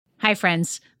Hi,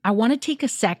 friends. I want to take a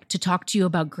sec to talk to you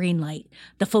about Greenlight,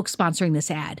 the folks sponsoring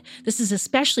this ad. This is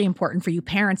especially important for you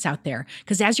parents out there,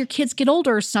 because as your kids get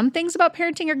older, some things about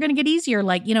parenting are going to get easier,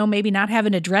 like, maybe not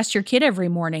having to dress your kid every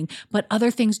morning, but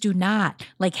other things do not,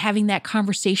 like having that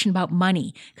conversation about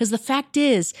money. Because the fact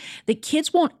is that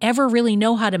kids won't ever really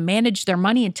know how to manage their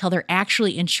money until they're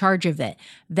actually in charge of it.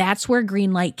 That's where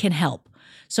Greenlight can help.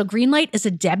 So Greenlight is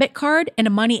a debit card and a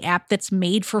money app that's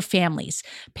made for families.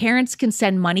 Parents can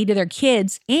send money to their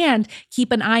kids and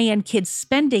keep an eye on kids'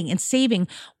 spending and saving,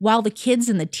 while the kids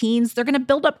and the teens, they're going to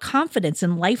build up confidence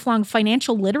and lifelong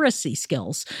financial literacy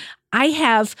skills. I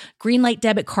have Greenlight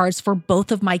debit cards for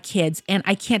both of my kids, and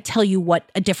I can't tell you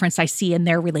what a difference I see in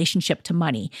their relationship to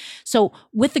money. So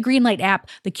with the Greenlight app,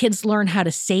 the kids learn how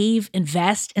to save,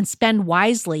 invest, and spend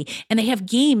wisely, and they have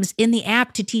games in the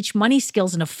app to teach money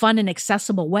skills in a fun and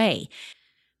accessible way.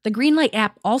 The Greenlight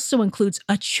app also includes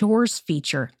a chores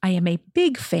feature. I am a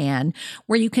big fan,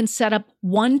 where you can set up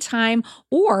one-time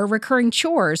or recurring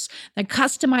chores that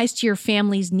customize to your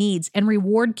family's needs and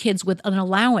reward kids with an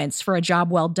allowance for a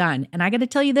job well done. And I got to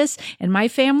tell you this, in my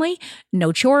family,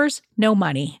 no chores, no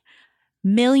money.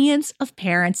 Millions of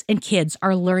parents and kids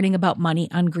are learning about money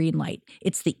on Greenlight.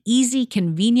 It's the easy,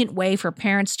 convenient way for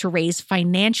parents to raise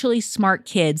financially smart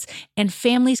kids, and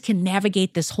families can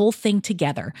navigate this whole thing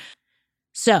together.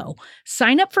 So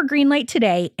sign up for Greenlight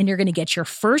today, and you're going to get your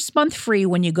first month free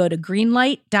when you go to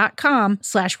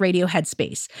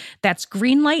greenlight.com/radioheadspace. That's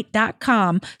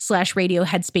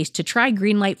greenlight.com/radioheadspace to try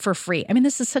Greenlight for free. I mean,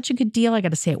 this is such a good deal. I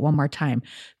got to say it one more time.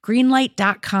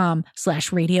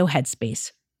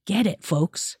 Greenlight.com/radioheadspace. Get it,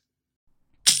 folks.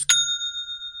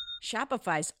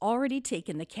 Shopify's already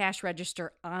taken the cash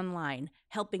register online,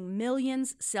 helping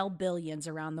millions sell billions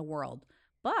around the world.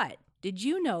 But did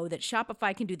you know that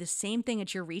Shopify can do the same thing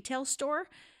at your retail store?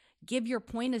 Give your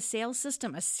point of sale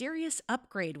system a serious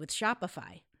upgrade with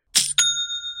Shopify.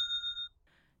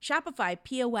 Shopify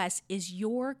POS is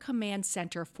your command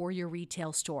center for your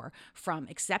retail store. From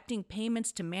accepting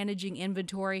payments to managing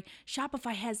inventory,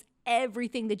 Shopify has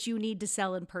everything that you need to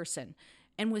sell in person.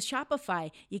 And with Shopify,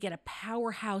 you get a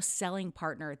powerhouse selling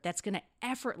partner that's going to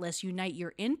effortlessly unite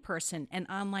your in-person and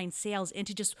online sales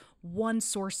into just one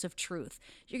source of truth.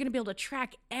 You're going to be able to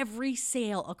track every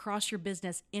sale across your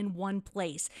business in one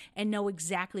place and know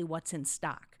exactly what's in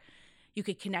stock. You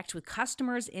could connect with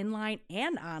customers inline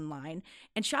and online.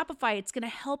 And Shopify, it's going to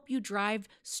help you drive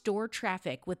store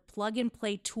traffic with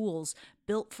plug-and-play tools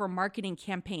built for marketing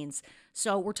campaigns.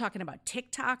 So we're talking about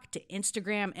TikTok to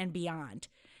Instagram and beyond.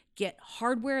 Get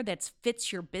hardware that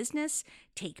fits your business,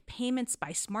 take payments by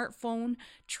smartphone,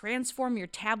 transform your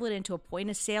tablet into a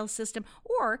point-of-sale system,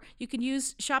 or you can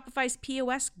use Shopify's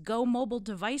POS Go mobile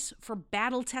device for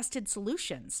battle-tested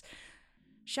solutions.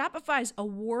 Shopify's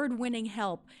award-winning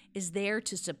help is there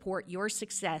to support your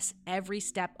success every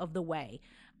step of the way.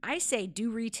 I say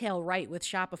do retail right with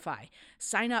Shopify.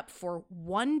 Sign up for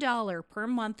 $1 per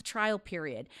month trial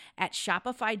period at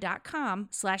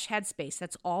shopify.com/headspace.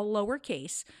 That's all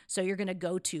lowercase. So you're going to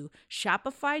go to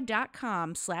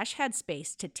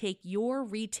shopify.com/headspace to take your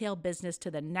retail business to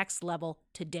the next level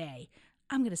today.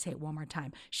 I'm going to say it one more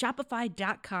time.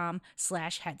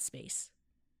 Shopify.com/headspace.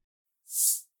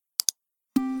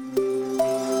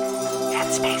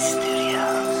 Headspace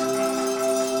Studios.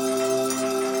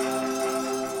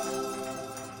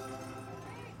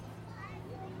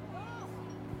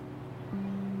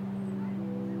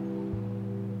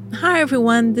 Hi,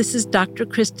 everyone. This is Dr.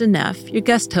 Kristin Neff, your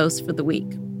guest host for the week.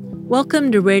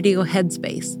 Welcome to Radio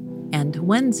Headspace and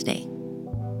Wednesday.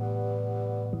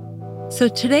 So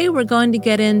today we're going to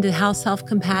get into how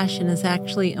self-compassion is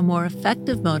actually a more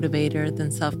effective motivator than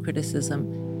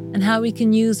self-criticism, and how we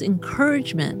can use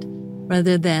encouragement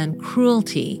rather than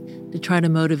cruelty to try to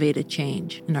motivate a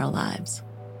change in our lives.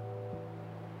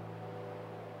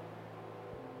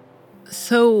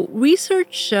 So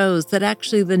research shows that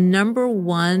actually the number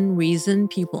one reason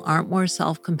people aren't more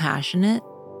self-compassionate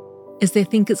is they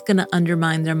think it's going to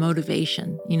undermine their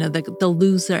motivation. They'll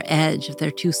lose their edge if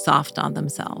they're too soft on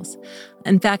themselves.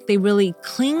 In fact, they really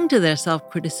cling to their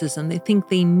self-criticism. They think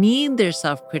they need their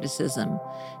self-criticism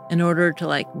in order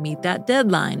to meet that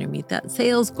deadline or meet that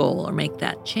sales goal or make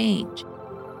that change.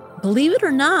 Believe it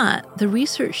or not, the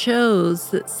research shows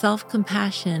that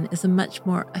self-compassion is a much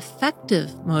more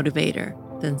effective motivator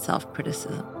than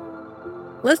self-criticism.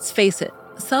 Let's face it,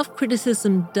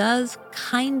 self-criticism does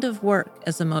kind of work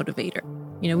as a motivator.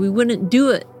 We wouldn't do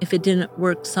it if it didn't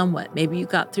work somewhat. Maybe you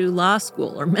got through law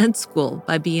school or med school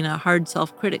by being a hard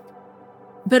self-critic.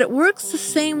 But it works the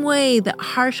same way that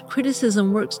harsh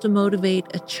criticism works to motivate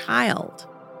a child.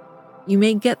 You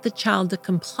may get the child to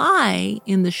comply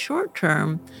in the short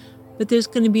term, but there's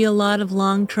going to be a lot of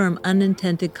long-term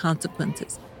unintended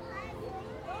consequences.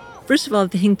 First of all,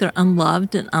 they think they're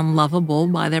unloved and unlovable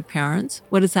by their parents.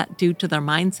 What does that do to their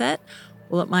mindset?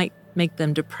 Well, it might make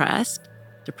them depressed.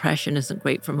 Depression isn't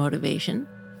great for motivation.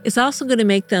 It's also going to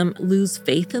make them lose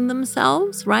faith in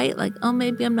themselves, right? Like, oh,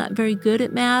 maybe I'm not very good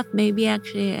at math. Maybe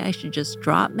actually I should just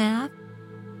drop math.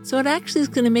 So it actually is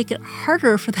going to make it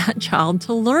harder for that child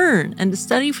to learn and to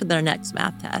study for their next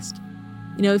math test.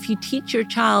 If you teach your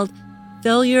child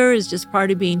failure is just part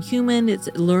of being human, it's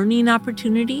a learning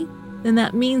opportunity, then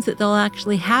that means that they'll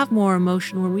actually have more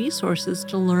emotional resources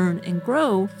to learn and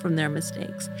grow from their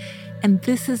mistakes. And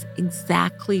this is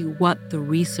exactly what the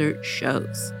research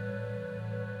shows.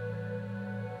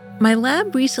 My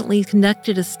lab recently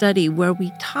conducted a study where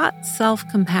we taught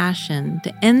self-compassion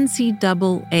to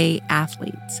NCAA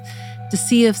athletes to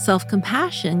see if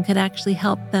self-compassion could actually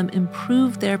help them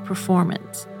improve their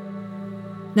performance.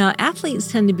 Now,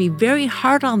 athletes tend to be very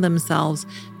hard on themselves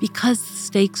because the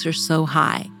stakes are so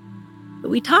high. But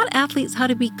we taught athletes how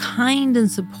to be kind and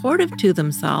supportive to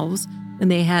themselves when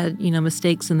they had,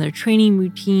 mistakes in their training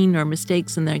routine or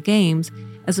mistakes in their games,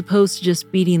 as opposed to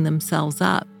just beating themselves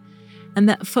up. And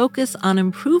that focus on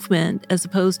improvement, as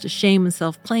opposed to shame and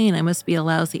self-blame, I must be a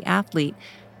lousy athlete,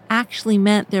 actually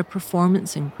meant their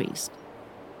performance increased.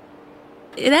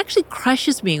 It actually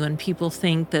crushes me when people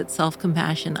think that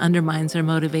self-compassion undermines their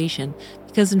motivation,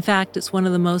 because in fact, it's one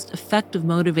of the most effective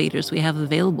motivators we have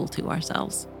available to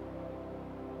ourselves.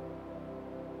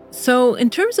 So in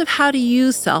terms of how to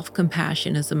use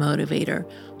self-compassion as a motivator,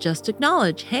 just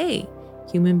acknowledge, hey,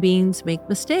 human beings make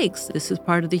mistakes. This is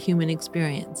part of the human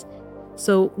experience.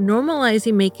 So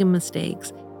normalizing making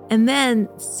mistakes, and then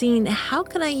seeing how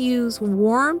can I use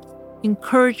warmth,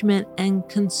 encouragement, and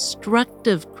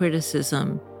constructive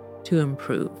criticism to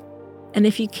improve. And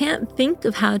if you can't think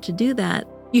of how to do that,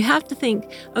 you have to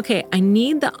think, okay, I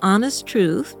need the honest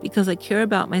truth because I care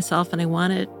about myself and I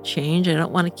want to change. I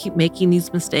don't want to keep making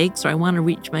these mistakes, or I want to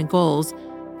reach my goals.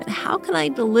 But how can I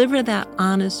deliver that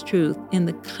honest truth in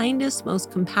the kindest,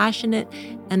 most compassionate,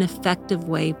 and effective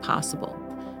way possible?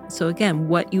 So again,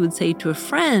 what you would say to a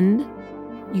friend,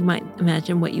 you might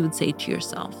imagine what you would say to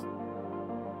yourself.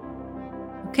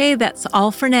 Okay, that's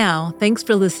all for now. Thanks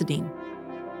for listening.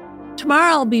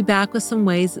 Tomorrow I'll be back with some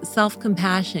ways that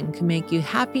self-compassion can make you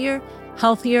happier,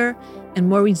 healthier, and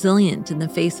more resilient in the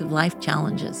face of life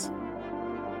challenges.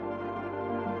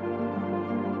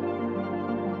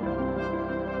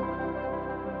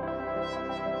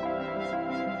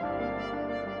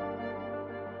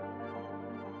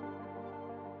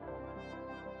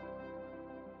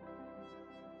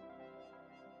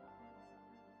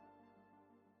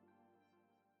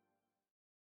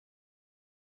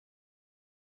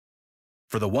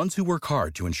 For the ones who work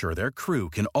hard to ensure their crew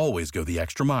can always go the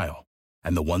extra mile,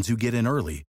 and the ones who get in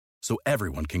early so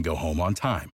everyone can go home on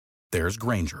time, there's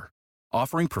Grainger,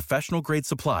 offering professional-grade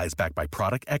supplies backed by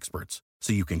product experts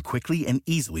so you can quickly and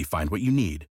easily find what you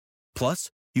need. Plus,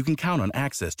 you can count on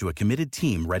access to a committed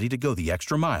team ready to go the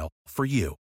extra mile for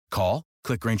you. Call,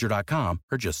 click Grainger.com,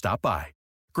 or just stop by.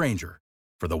 Grainger,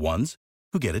 for the ones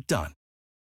who get it done.